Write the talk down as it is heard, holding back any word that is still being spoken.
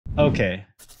Okay,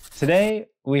 today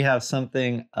we have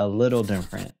something a little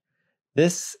different.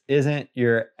 This isn't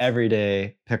your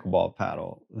everyday pickleball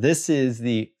paddle. This is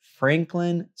the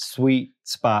Franklin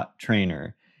Sweetspot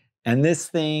Trainer. And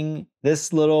this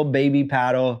little baby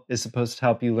paddle is supposed to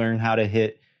help you learn how to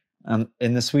hit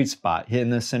in the sweet spot, hit in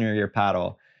the center of your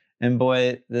paddle. And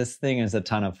boy, this thing is a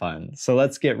ton of fun. So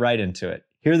let's get right into it.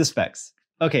 Here are the specs.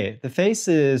 Okay, the face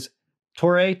is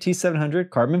Toray T700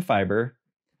 carbon fiber.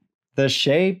 The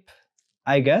shape,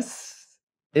 I guess,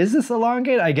 is this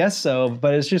elongate? I guess so,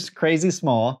 but it's just crazy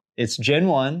small. It's Gen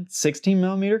 1, 16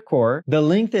 millimeter core. The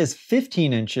length is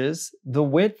 15 inches. The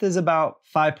width is about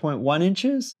 5.1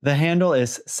 inches. The handle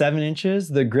is 7 inches.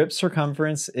 The grip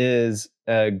circumference is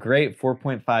a great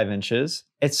 4.5 inches.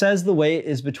 It says the weight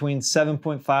is between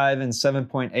 7.5 and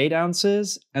 7.8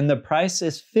 ounces, and the price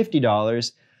is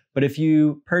 $50. But if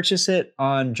you purchase it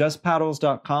on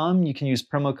justpaddles.com, you can use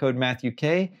promo code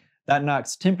MatthewK. That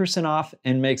knocks 10% off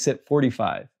and makes it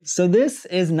 $45. So this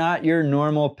is not your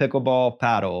normal pickleball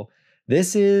paddle.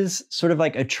 This is sort of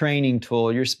like a training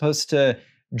tool. You're supposed to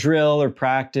drill or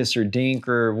practice or dink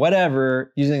or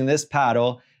whatever using this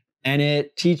paddle, and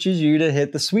it teaches you to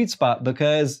hit the sweet spot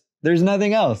because there's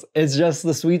nothing else. It's just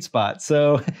the sweet spot.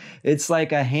 So it's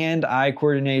like a hand-eye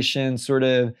coordination sort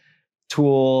of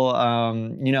tool,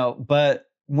 but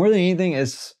more than anything,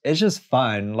 it's just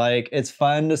fun. Like, it's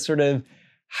fun to sort of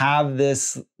have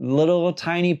this little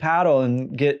tiny paddle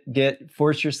and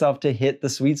force yourself to hit the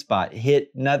sweet spot, hit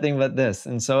nothing but this.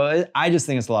 And so I just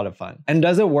think it's a lot of fun. And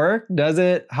does it work? Does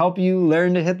it help you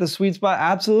learn to hit the sweet spot?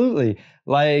 Absolutely.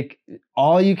 Like,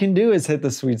 all you can do is hit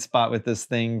the sweet spot with this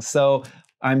thing. So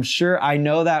I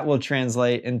know that will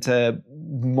translate into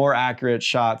more accurate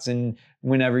shots and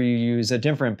whenever you use a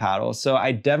different paddle. So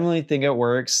I definitely think it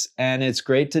works, and it's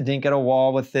great to dink at a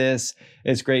wall with this.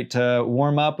 It's great to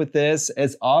warm up with this.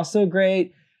 It's also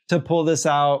great to pull this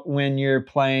out when you're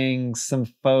playing some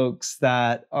folks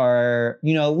that are,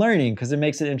 learning, because it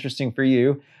makes it interesting for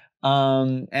you.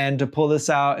 And to pull this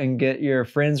out and get your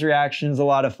friends' reactions, a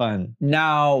lot of fun.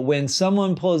 Now, when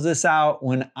someone pulls this out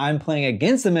when I'm playing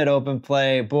against them at open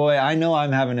play, boy, I know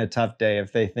I'm having a tough day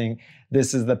if they think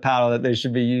this is the paddle that they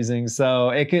should be using.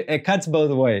 So it cuts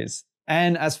both ways.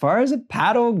 And as far as a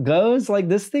paddle goes, like,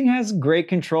 this thing has great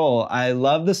control. I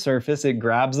love the surface. It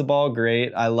grabs the ball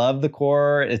great. I love the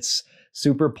core. It's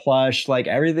super plush. Like,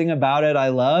 everything about it I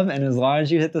love. And as long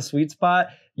as you hit the sweet spot,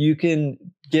 you can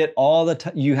get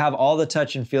you have all the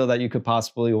touch and feel that you could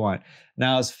possibly want.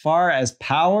 Now, as far as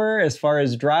power, as far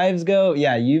as drives go,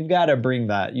 yeah, you've got to bring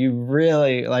that. You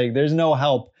really, there's no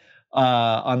help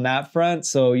on that front.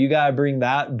 So you got to bring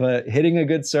that, but hitting a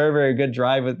good serve or a good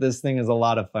drive with this thing is a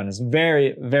lot of fun. It's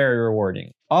very, very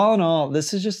rewarding. All in all,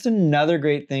 this is just another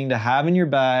great thing to have in your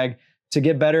bag to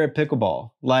get better at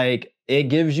pickleball. Like, it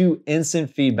gives you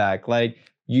instant feedback. Like,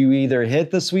 you either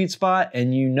hit the sweet spot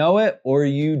and you know it, or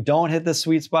you don't hit the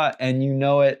sweet spot and you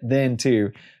know it then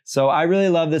too. So I really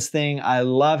love this thing. I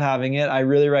love having it. I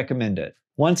really recommend it.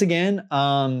 Once again,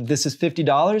 this is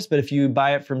 $50, but if you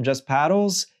buy it from Just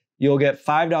Paddles, you'll get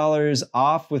 $5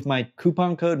 off with my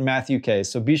coupon code MatthewK.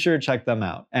 So be sure to check them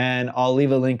out. And I'll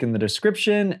leave a link in the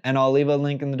description, and I'll leave a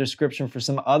link in the description for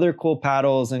some other cool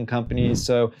paddles and companies.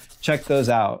 So check those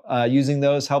out. Using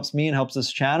those helps me and helps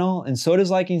this channel, and so does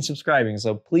liking and subscribing.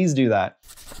 So please do that.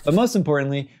 But most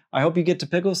importantly, I hope you get to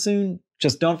pickle soon.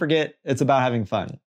 Just don't forget, it's about having fun.